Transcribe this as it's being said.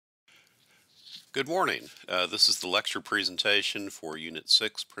Good morning. This is the lecture presentation for Unit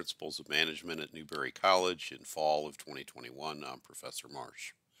 6, Principles of Management at Newberry College in fall of 2021. I'm Professor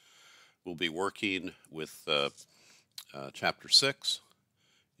Marsh. We'll be working with Chapter 6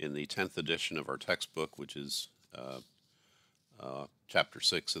 in the 10th edition of our textbook, which is Chapter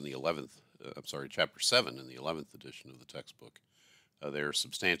 6 in the 11th, Chapter 7 in the 11th edition of the textbook. They are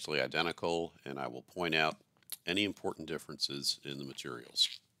substantially identical, and I will point out any important differences in the materials.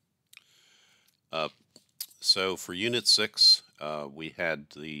 So for Unit 6, we had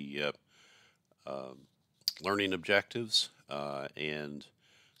the learning objectives and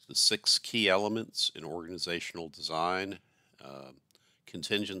the 6 key elements in organizational design,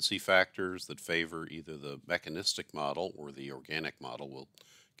 contingency factors that favor either the mechanistic model or the organic model. We'll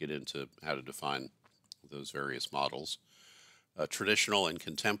get into how to define those various models. Traditional and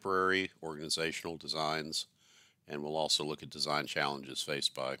contemporary organizational designs, and we'll also look at design challenges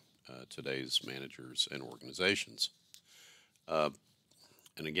faced by today's managers and organizations. And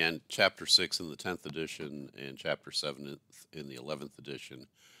again, Chapter 6 in the 10th edition and Chapter 7 in the 11th edition,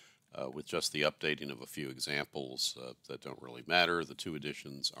 with just the updating of a few examples that don't really matter. The two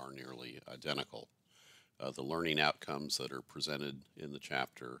editions are nearly identical. The learning outcomes that are presented in the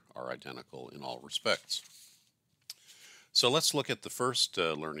chapter are identical in all respects. So let's look at the first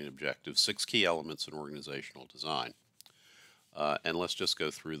learning objective, 6 key elements in organizational design. And let's just go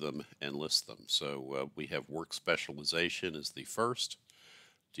through them and list them. So we have work specialization is the first,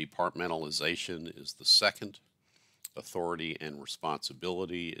 departmentalization is the second, authority and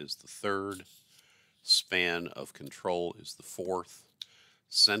responsibility is the third, span of control is the fourth,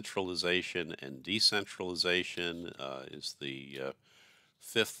 centralization and decentralization is the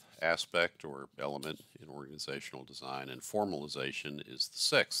fifth aspect or element in organizational design, and formalization is the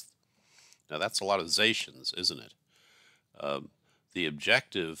sixth. Now that's a lot of zations, isn't it? The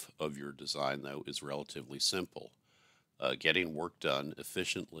objective of your design, though, is relatively simple, getting work done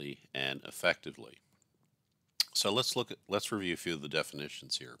efficiently and effectively. So let's review a few of the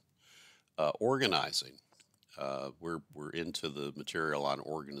definitions here. Organizing. We're into the material on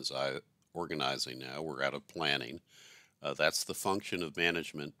organizing now. We're out of planning. That's the function of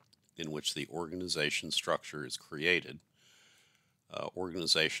management in which the organization structure is created.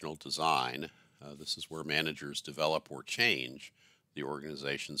 Organizational design. This is where managers develop or change the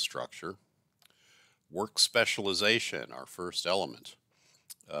organization structure. Work specialization, our first element.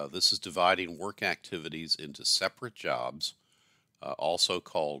 This is dividing work activities into separate jobs, also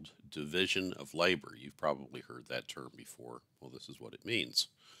called division of labor. You've probably heard that term before. Well, this is what it means.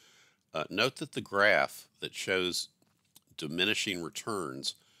 Note that the graph that shows diminishing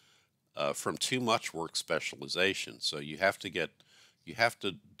returns from too much work specialization. So you have to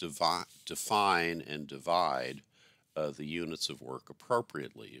define and divide the units of work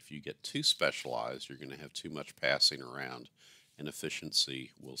appropriately. If you get too specialized, you're going to have too much passing around, and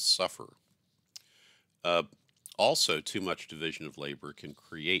efficiency will suffer. Also, too much division of labor can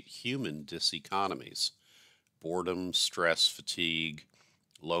create human diseconomies, boredom, stress, fatigue,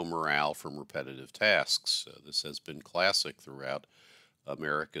 low morale from repetitive tasks. This has been classic throughout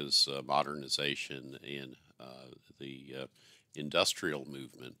America's modernization and the industrial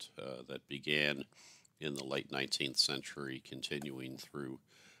movement that began in the late 19th century, continuing through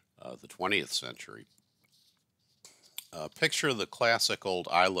the 20th century. Picture the classic old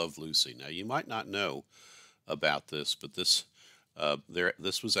I Love Lucy. Now, you might not know about this, but this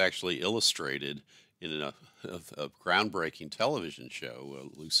was actually illustrated in a groundbreaking television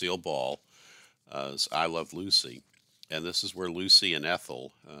show, Lucille Ball's I Love Lucy. And this is where Lucy and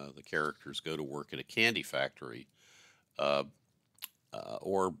Ethel, the characters, go to work at a candy factory.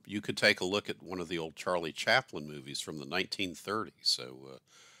 Or you could take a look at one of the old Charlie Chaplin movies from the 1930s. So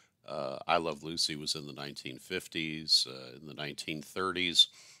I Love Lucy was in the 1950s. In the 1930s,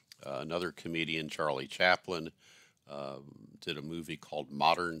 another comedian, Charlie Chaplin, did a movie called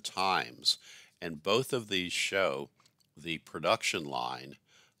Modern Times. And both of these show the production line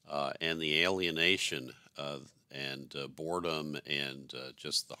and the alienation and boredom and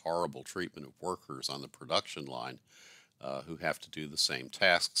just the horrible treatment of workers on the production line who have to do the same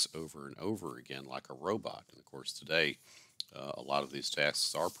tasks over and over again like a robot. And of course, today, a lot of these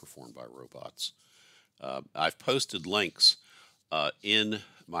tasks are performed by robots. I've posted links in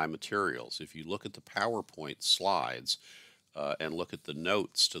my materials. If you look at the PowerPoint slides and look at the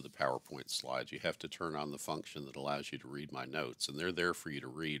notes to the PowerPoint slides, you have to turn on the function that allows you to read my notes, and they're there for you to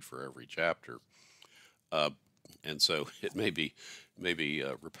read for every chapter. And so it may be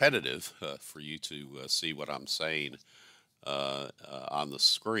repetitive for you to see what I'm saying on the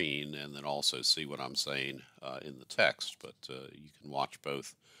screen, and then also see what I'm saying in the text. But you can watch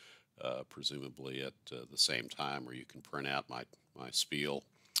both presumably at the same time, or you can print out my spiel.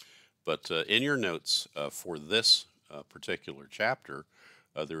 But in your notes for this particular chapter,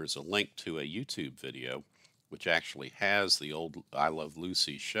 there is a link to a YouTube video which actually has the old I Love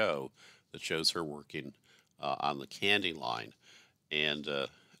Lucy show that shows her working on the candy line, and uh,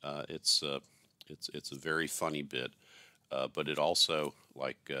 it's uh, it's a very funny bit, but it also,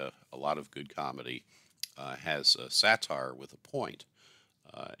 like a lot of good comedy, has satire with a point,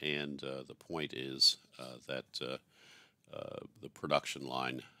 and the point is that the production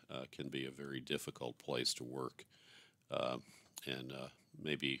line can be a very difficult place to work, uh, and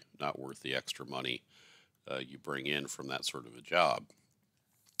maybe not worth the extra money you bring in from that sort of a job.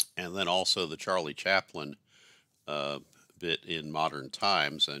 And then also the Charlie Chaplin uh, bit in modern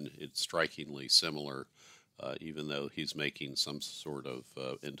times, and it's strikingly similar, even though he's making some sort of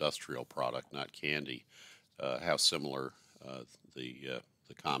industrial product, not candy. How similar uh, the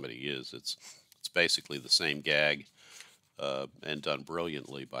comedy is. It's basically the same gag, and done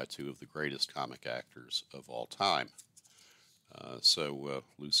brilliantly by two of the greatest comic actors of all time. So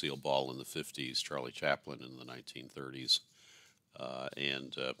Lucille Ball in the 50s, Charlie Chaplin in the 1930s,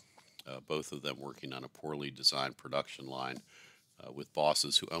 and both of them working on a poorly designed production line with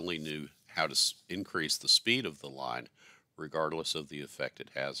bosses who only knew how to increase the speed of the line, regardless of the effect it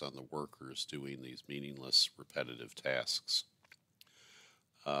has on the workers doing these meaningless, repetitive tasks.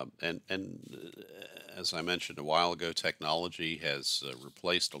 And as I mentioned a while ago, technology has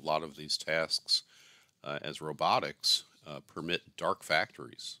replaced a lot of these tasks as robotics permit dark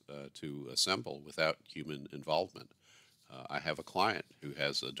factories to assemble without human involvement. I have a client who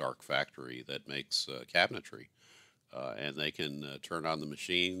has a dark factory that makes cabinetry, and they can turn on the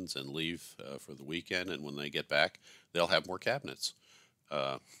machines and leave for the weekend, and when they get back, they'll have more cabinets,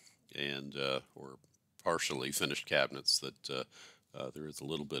 uh, and or partially finished cabinets that there is a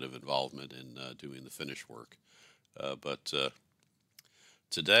little bit of involvement in doing the finish work. But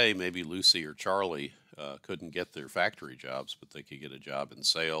today, maybe Lucy or Charlie couldn't get their factory jobs, but they could get a job in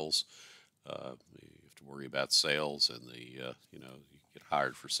sales. You have to worry about sales, and you get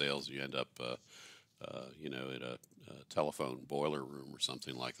hired for sales, you end up in a telephone boiler room or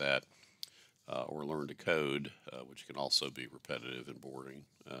something like that, or learn to code, which can also be repetitive and boring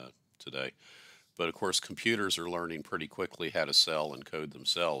today. But of course, computers are learning pretty quickly how to sell and code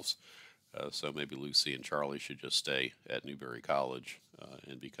themselves. So maybe Lucy and Charlie should just stay at Newberry College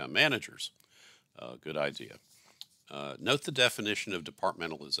and become managers. Good idea. Note the definition of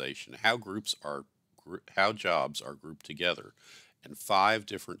departmentalization, how jobs are grouped together, and 5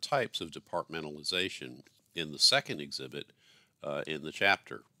 different types of departmentalization in the second exhibit in the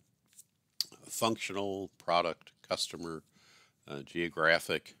chapter: functional, product, customer,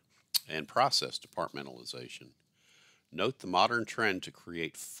 geographic, and process departmentalization. Note the modern trend to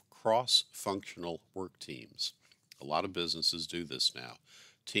create cross functional work teams. A lot of businesses do this now.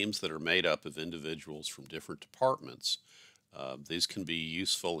 Teams that are made up of individuals from different departments. These can be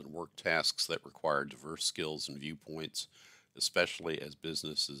useful in work tasks that require diverse skills and viewpoints, especially as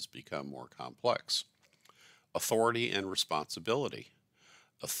businesses become more complex. Authority and responsibility.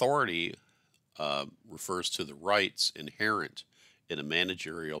 Authority refers to the rights inherent in a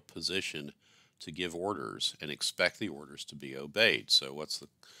managerial position to give orders and expect the orders to be obeyed. So,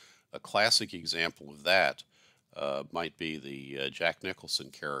 a classic example of that might be the Jack Nicholson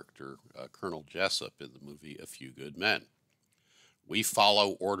character, Colonel Jessup, in the movie A Few Good Men. We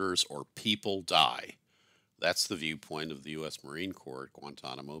follow orders or people die. That's the viewpoint of the U.S. Marine Corps at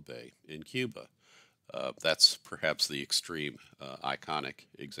Guantanamo Bay in Cuba. That's perhaps the extreme, iconic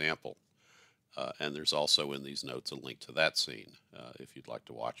example. And there's also in these notes a link to that scene if you'd like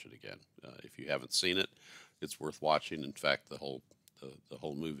to watch it again. If you haven't seen it, it's worth watching. In fact, the whole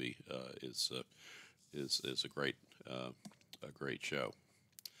movie is a great show.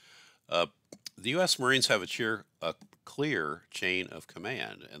 The U.S. Marines have a clear chain of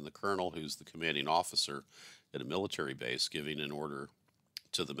command, and the colonel, who's the commanding officer at a military base, giving an order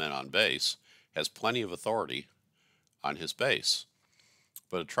to the men on base, has plenty of authority on his base.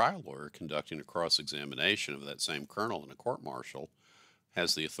 But a trial lawyer conducting a cross examination of that same colonel in a court martial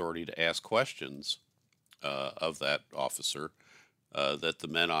has the authority to ask questions of that officer that the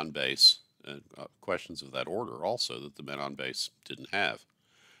men on base, questions of that order also, that the men on base didn't have.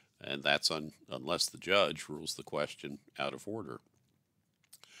 And that's unless the judge rules the question out of order.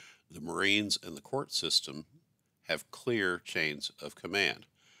 The Marines and the court system have clear chains of command.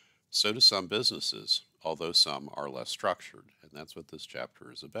 So do some businesses, although some are less structured, and that's what this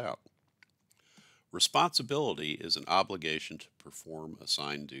chapter is about. Responsibility is an obligation to perform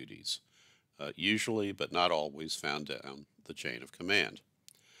assigned duties, usually but not always found down the chain of command.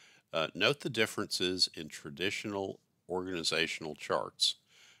 Note the differences in traditional organizational charts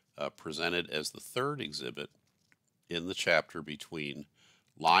presented as the third exhibit in the chapter between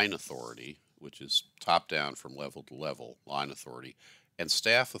line authority, which is top down from level to level, line authority, and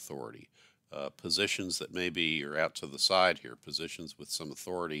staff authority, positions that maybe are out to the side here, positions with some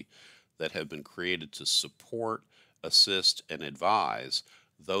authority that have been created to support, assist, and advise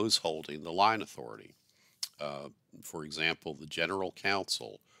those holding the line authority. Uh, for example, the general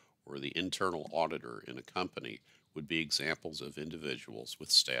counsel or the internal auditor in a company would be examples of individuals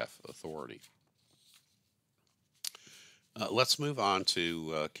with staff authority. Let's move on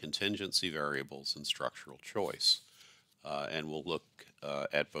to contingency variables and structural choice. And we'll look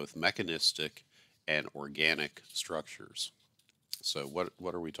at both mechanistic and organic structures. So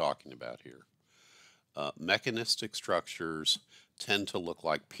what are we talking about here? Mechanistic structures tend to look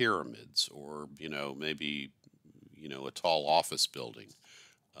like pyramids or, maybe, a tall office building,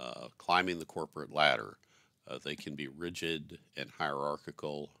 climbing the corporate ladder. They can be rigid and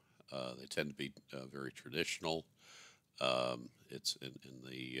hierarchical. They tend to be very traditional. It's in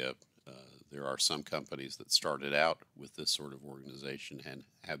the There are some companies that started out with this sort of organization and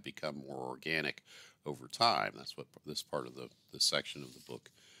have become more organic over time. That's what this part of this section of the book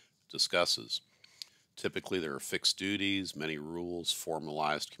discusses. Typically, there are fixed duties, many rules,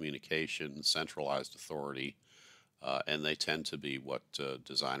 formalized communication, centralized authority, and they tend to be what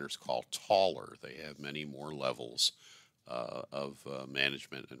designers call taller. They have many more levels of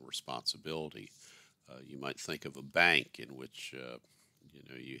management and responsibility. You might think of a bank in which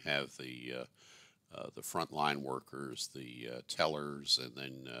you have the frontline workers, the tellers, and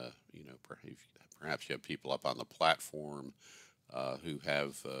then perhaps you have people up on the platform who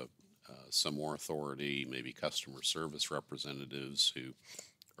have some more authority, maybe customer service representatives who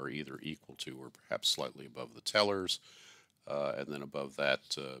are either equal to or perhaps slightly above the tellers. And then above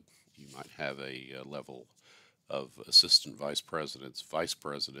that, you might have a level of assistant vice presidents,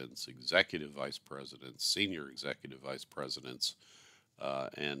 executive vice presidents, senior executive vice presidents,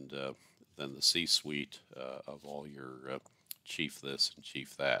 and then the C-suite of all your chief this and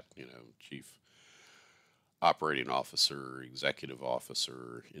chief that, chief operating officer, executive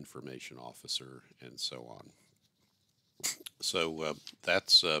officer, information officer, and so on. So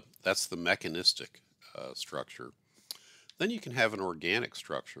that's the mechanistic structure. Then you can have an organic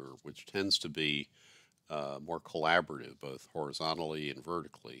structure, which tends to be more collaborative, both horizontally and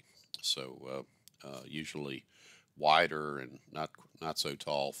vertically. So usually wider and not so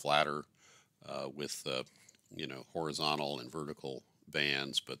tall, flatter, with horizontal and vertical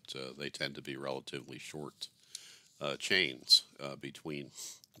bands, but they tend to be relatively short chains between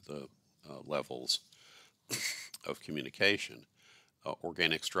the levels of communication.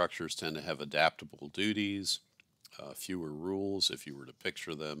 Organic structures tend to have adaptable duties, fewer rules. If you were to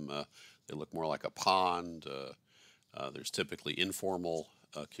picture them, they look more like a pond. There's typically informal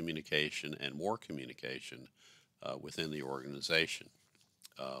communication and more communication within the organization.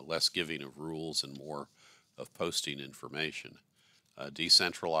 Less giving of rules and more of posting information.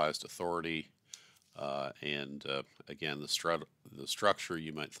 Decentralized authority, and again, the structure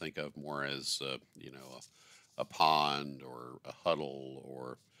you might think of more as a pond or a huddle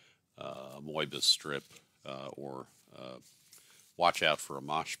or a moibus strip, or watch out for a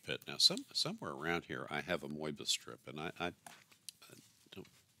mosh pit. Now, somewhere around here, I have a moibus strip, and I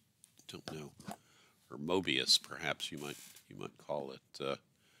don't know, or Mobius, perhaps you might call it.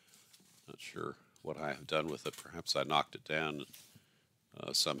 Not sure what I have done with it. Perhaps I knocked it down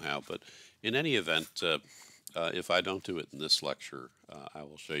somehow. But in any event, if I don't do it in this lecture, I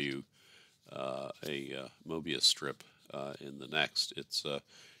will show you a Mobius strip in the next.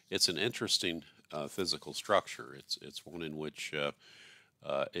 It's an interesting physical structure. It's one in which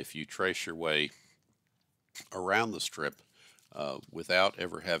if you trace your way around the strip without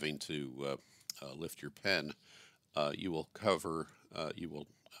ever having to lift your pen, you will cover you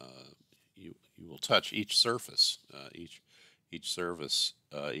will touch each surface, each surface,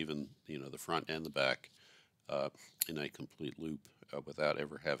 even the front and the back, in a complete loop without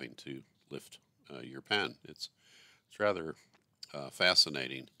ever having to lift your pen. It's rather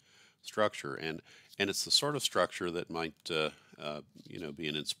fascinating structure, and it's the sort of structure that might be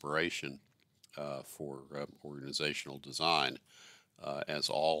an inspiration for organizational design, as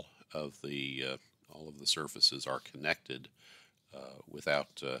all of the surfaces are connected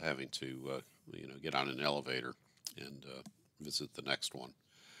without having to get on an elevator and visit the next one.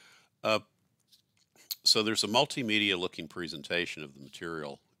 So there's a multimedia looking presentation of the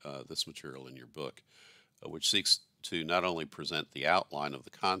material, this material in your book, which seeks to not only present the outline of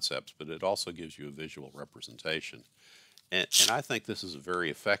the concepts, but it also gives you a visual representation. And I think this is a very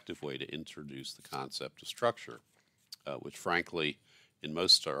effective way to introduce the concept of structure, which frankly, in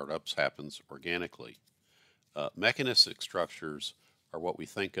most startups, happens organically. Mechanistic structures are what we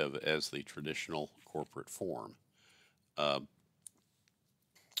think of as the traditional corporate form. Uh,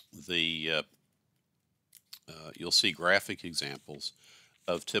 the You'll see graphic examples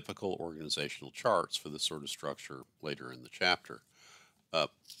of typical organizational charts for this sort of structure later in the chapter. Uh,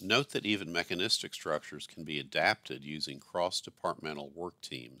 Note that even mechanistic structures can be adapted using cross-departmental work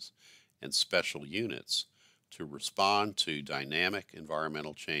teams and special units to respond to dynamic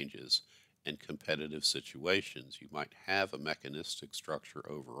environmental changes and competitive situations. You might have a mechanistic structure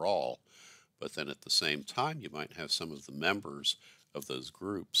overall, but then at the same time, you might have some of the members of those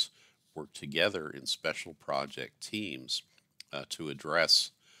groups work together in special project teams to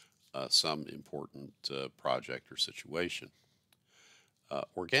address some important project or situation.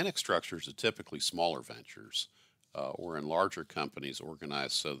 Organic structures are typically smaller ventures, or in larger companies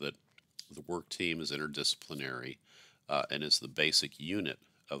organized so that the work team is interdisciplinary and is the basic unit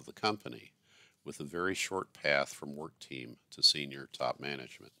of the company, with a very short path from work team to senior top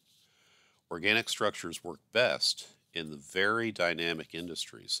management. Organic structures work best in the very dynamic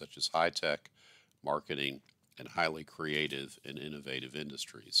industries such as high tech, marketing, and highly creative and innovative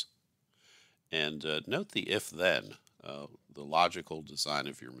industries. And note the if then, the logical design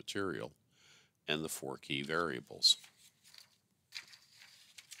of your material, and the four key variables.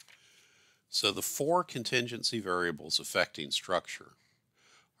 So, the four contingency variables affecting structure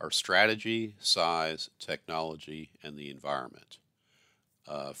are strategy, size, technology, and the environment.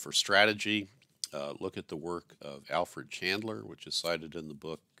 For strategy, look at the work of Alfred Chandler, which is cited in the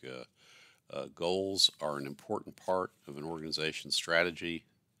book. Goals are an important part of an organization's strategy.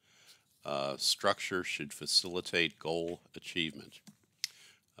 Structure should facilitate goal achievement.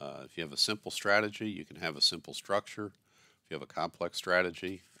 If you have a simple strategy, you can have a simple structure. If you have a complex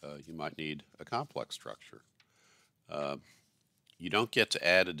strategy, you might need a complex structure. Uh, you don't get to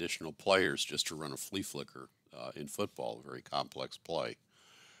add additional players just to run a flea flicker in football, a very complex play.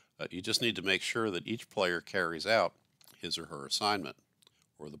 You just need to make sure that each player carries out his or her assignment,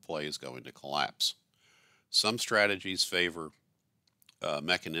 or the play is going to collapse. Some strategies favor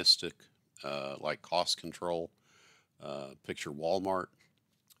mechanistic, like cost control. Picture Walmart.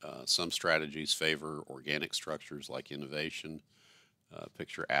 Some strategies favor organic structures like innovation.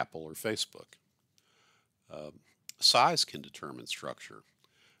 Picture Apple or Facebook. Uh, Size can determine structure.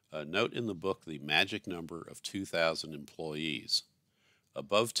 Note in the book the magic number of 2,000 employees.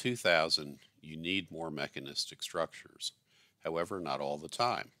 Above 2,000, you need more mechanistic structures. However, not all the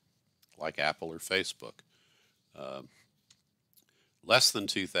time, like Apple or Facebook. Uh, Less than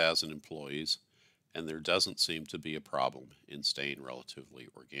 2,000 employees, and there doesn't seem to be a problem in staying relatively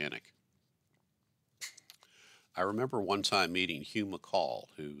organic. I remember one time meeting Hugh McCall,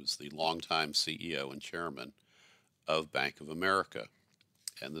 who was the longtime CEO and chairman of Bank of America.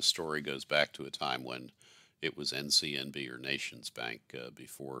 And this story goes back to a time when it was NCNB or Nations Bank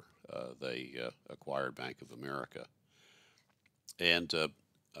before they acquired Bank of America. And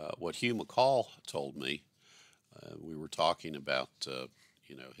what Hugh McCall told me, we were talking about,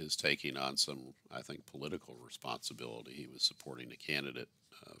 his taking on some, I think, political responsibility. He was supporting a candidate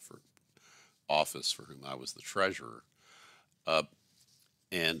for office for whom I was the treasurer. Uh,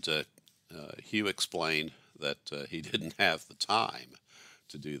 and Hugh explained that he didn't have the time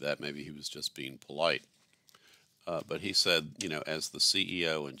to do that. Maybe he was just being polite. But he said, as the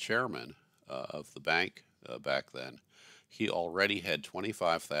CEO and chairman of the bank back then, he already had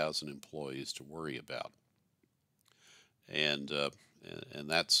 25,000 employees to worry about, and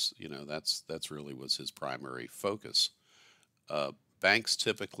that's really was his primary focus. Banks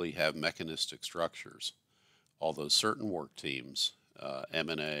typically have mechanistic structures, although certain work teams,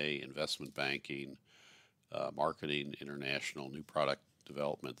 M&A, investment banking, marketing, international, new product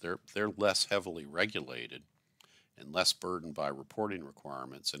development, they're less heavily regulated and less burdened by reporting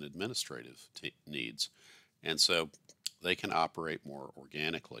requirements and administrative needs, and so they can operate more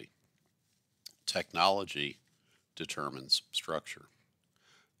organically. Technology determines structure.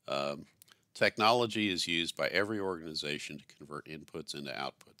 Um, Technology is used by every organization to convert inputs into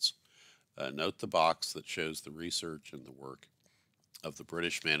outputs. Note the box that shows the research and the work of the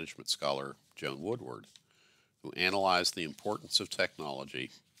British management scholar Joan Woodward, who analyzed the importance of technology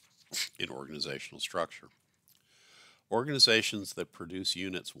in organizational structure. Organizations that produce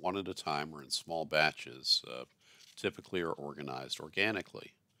units one at a time or in small batches typically are organized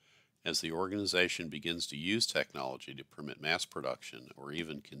organically. As the organization begins to use technology to permit mass production or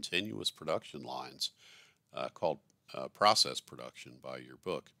even continuous production lines, called process production by your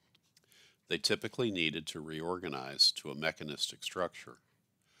book, They typically needed to reorganize to a mechanistic structure.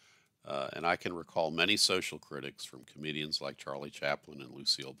 And I can recall many social critics, from comedians like Charlie Chaplin and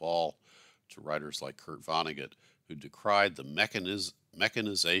Lucille Ball to writers like Kurt Vonnegut, who decried the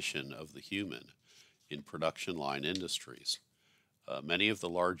mechanization of the human in production line industries. Many of the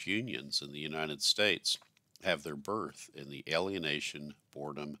large unions in the United States have their birth in the alienation,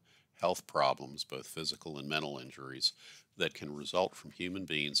 boredom, health problems, both physical and mental injuries, that can result from human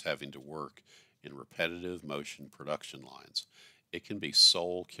beings having to work in repetitive motion production lines. It can be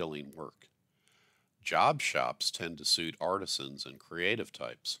soul killing work. Job shops tend to suit artisans and creative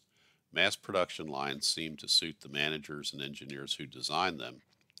types. Mass production lines seem to suit the managers and engineers who design them,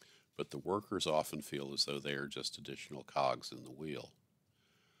 but the workers often feel as though they are just additional cogs in the wheel.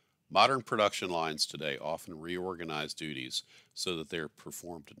 Modern production lines today often reorganize duties so that they are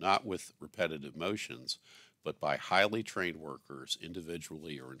performed not with repetitive motions, but by highly trained workers,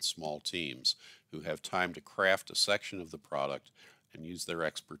 individually or in small teams, who have time to craft a section of the product and use their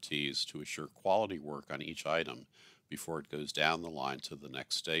expertise to assure quality work on each item before it goes down the line to the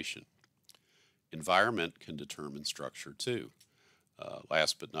next station. Environment can determine structure too.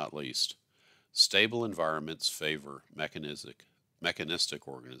 Last but not least, stable environments favor mechanistic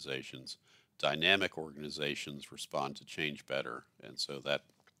organizations. Dynamic organizations respond to change better, and so that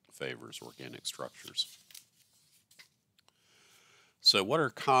favors organic structures. So, what are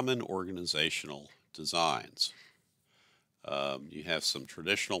common organizational designs? You have some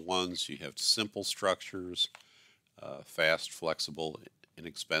traditional ones, you have simple structures, fast, flexible,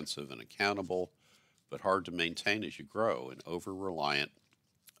 inexpensive, and accountable, but hard to maintain as you grow and over reliant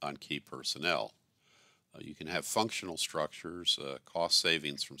on key personnel. You can have functional structures, cost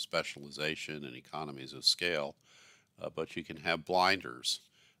savings from specialization and economies of scale, but you can have blinders.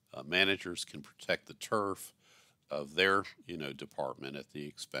 Managers can protect the turf of their department at the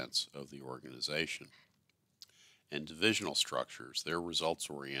expense of the organization. And divisional structures, they're results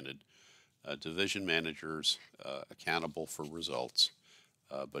oriented. Division managers accountable for results,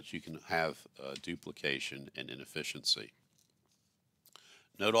 but you can have duplication and inefficiency.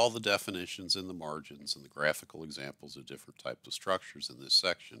 Note all the definitions in the margins and the graphical examples of different types of structures in this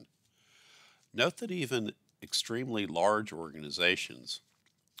section. Note that even extremely large organizations,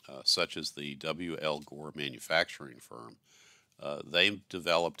 such as the W.L. Gore manufacturing firm, they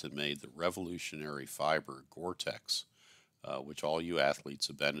developed and made the revolutionary fiber Gore-Tex, which all you athletes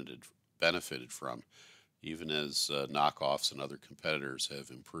have benefited from, even as knockoffs and other competitors have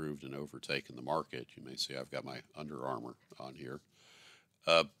improved and overtaken the market. You may see I've got my Under Armour on here.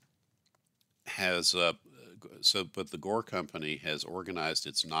 But the Gore Company has organized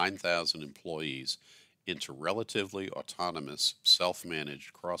its 9,000 employees into relatively autonomous,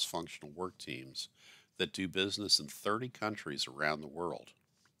 self-managed, cross-functional work teams that do business in 30 countries around the world.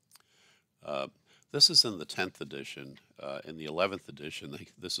 This is in the 10th edition. In the 11th edition,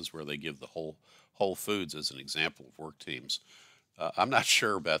 this is where they give the Whole Foods as an example of work teams. I'm not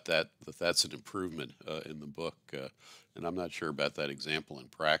sure about that's an improvement in the book, and I'm not sure about that example in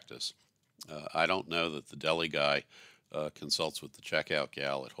practice. I don't know that the deli guy consults with the checkout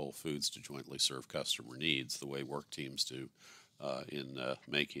gal at Whole Foods to jointly serve customer needs the way work teams do in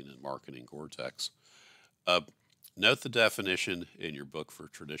making and marketing Gore-Tex. Note the definition in your book for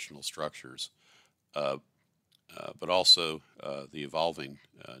traditional structures, but also the evolving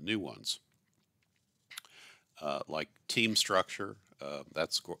new ones. Like team structure,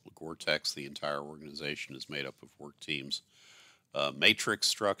 that's Gore-Tex. The entire organization is made up of work teams. Matrix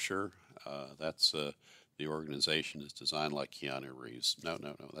structure, that's the organization is designed like Keanu Reeves. No,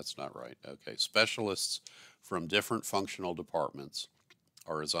 that's not right. Okay, specialists from different functional departments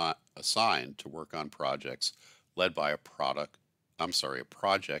are assigned to work on projects led by a project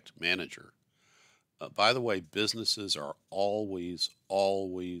manager. By the way, businesses are always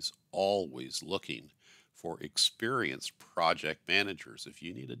looking for experienced project managers. If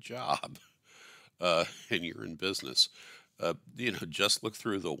you need a job and you're in business, just look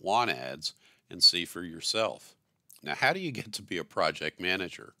through the want ads and see for yourself. Now, how do you get to be a project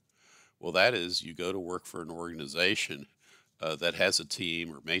manager? Well, that is, you go to work for an organization that has a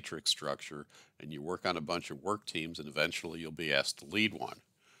team or matrix structure, and you work on a bunch of work teams, and eventually you'll be asked to lead one.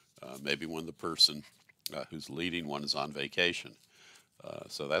 Maybe when the person who's leading one is on vacation.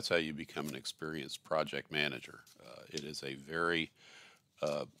 So that's how you become an experienced project manager. It is a very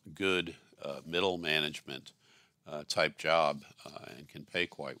good middle management type job and can pay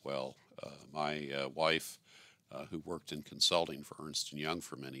quite well. My wife, who worked in consulting for Ernst & Young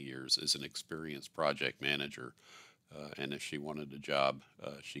for many years, is an experienced project manager. And if she wanted a job,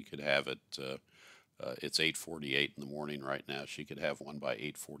 she could have it. It's 8:48 in the morning right now. She could have one by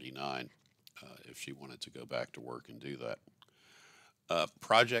 8:49. if she wanted to go back to work and do that.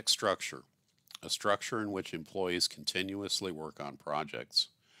 Project structure, a structure in which employees continuously work on projects.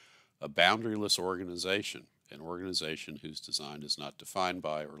 A boundaryless organization, an organization whose design is not defined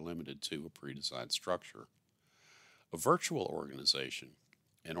by or limited to a pre-designed structure. A virtual organization,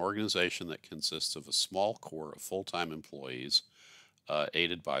 an organization that consists of a small core of full-time employees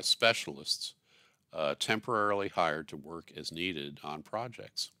aided by specialists temporarily hired to work as needed on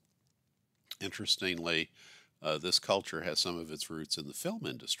projects. Interestingly, this culture has some of its roots in the film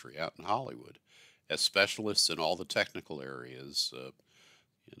industry out in Hollywood, as specialists in all the technical areas,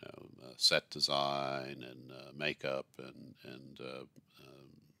 set design and makeup and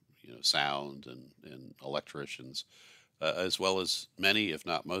sound and electricians, as well as many, if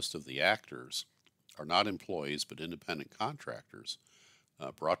not most, of the actors, are not employees but independent contractors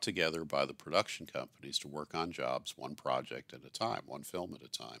brought together by the production companies to work on jobs one project at a time, one film at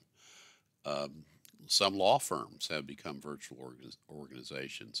a time. Um, some law firms have become virtual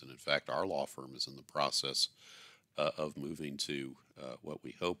organizations, and in fact, our law firm is in the process of moving to what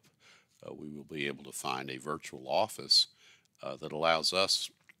we hope we will be able to find a virtual office that allows us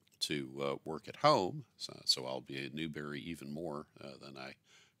to work at home. So I'll be in Newberry even more than I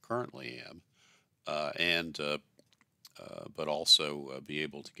currently am, and but also be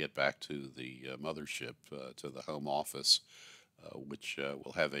able to get back to the mothership, to the home office, which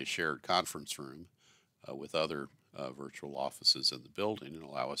will have a shared conference room with other virtual offices in the building and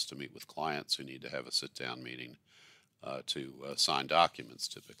allow us to meet with clients who need to have a sit-down meeting to sign documents,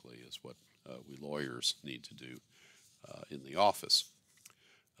 typically, is what we lawyers need to do in the office.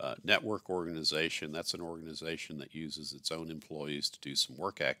 Network organization, that's an organization that uses its own employees to do some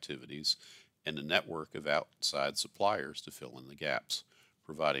work activities and a network of outside suppliers to fill in the gaps,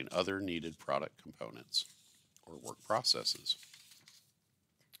 providing other needed product components or work processes.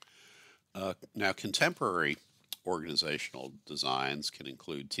 Now, contemporary organizational designs can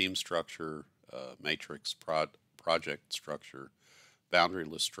include team structure, matrix project structure,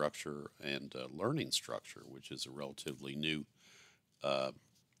 boundaryless structure, and learning structure, which is a relatively new uh,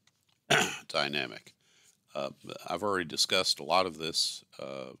 dynamic. I've already discussed a lot of this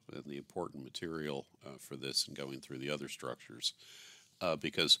and the important material for this and going through the other structures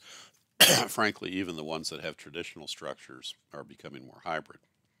because, frankly, even the ones that have traditional structures are becoming more hybrid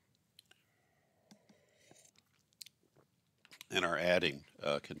and are adding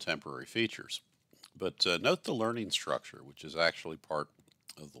contemporary features. But note the learning structure, which is actually part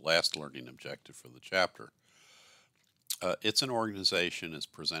of the last learning objective for the chapter. It's an organization, as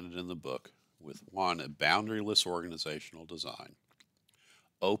presented in the book, with one, a boundaryless organizational design,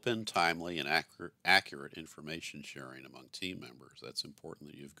 open, timely, and accurate information sharing among team members. That's important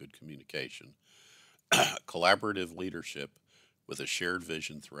that you have good communication. Collaborative leadership with a shared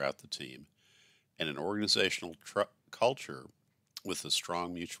vision throughout the team, and an organizational culture with a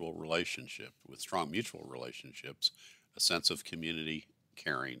strong mutual relationship, with strong mutual relationships, a sense of community,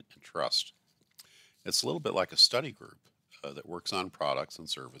 caring, and trust. It's a little bit like a study group that works on products and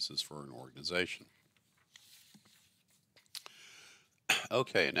services for an organization.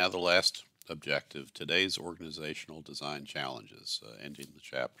 Okay, now the last objective, today's organizational design challenges, ending the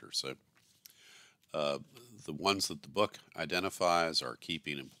chapter. So uh, the ones that the book identifies are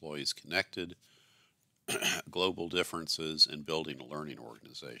keeping employees connected, global differences, and building a learning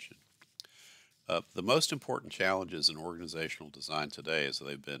organization. The most important challenges in organizational design today, as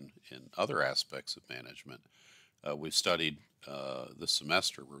they've been in other aspects of management, we've studied this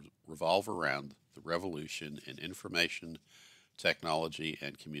semester, revolve around the revolution in information technology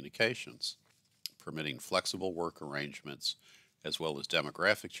and communications, permitting flexible work arrangements as well as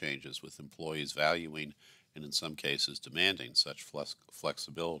demographic changes with employees valuing and in some cases demanding such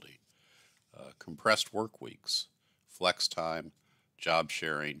flexibility. Compressed work weeks, flex time, job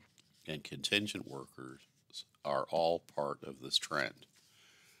sharing, and contingent workers are all part of this trend.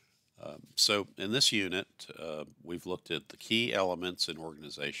 So, in this unit, we've looked at the key elements in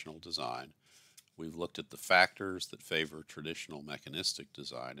organizational design. We've looked at the factors that favor traditional mechanistic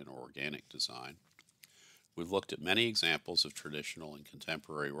design and organic design. We've looked at many examples of traditional and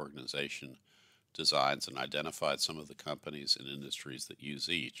contemporary organization designs and identified some of the companies and industries that use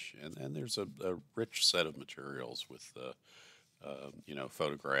each. And there's a rich set of materials with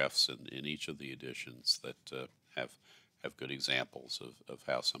photographs in each of the editions that have good examples of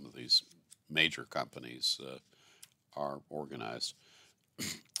how some of these major companies are organized.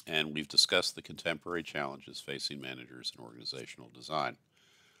 And we've discussed the contemporary challenges facing managers in organizational design.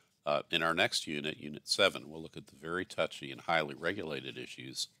 In our next unit, Unit 7, we'll look at the very touchy and highly regulated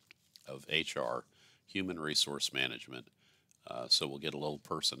issues of HR, human resource management. So we'll get a little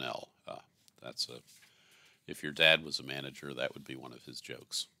personnel. That's a if your dad was a manager, that would be one of his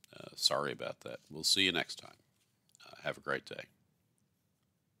jokes. Sorry about that. We'll see you next time. Have a great day.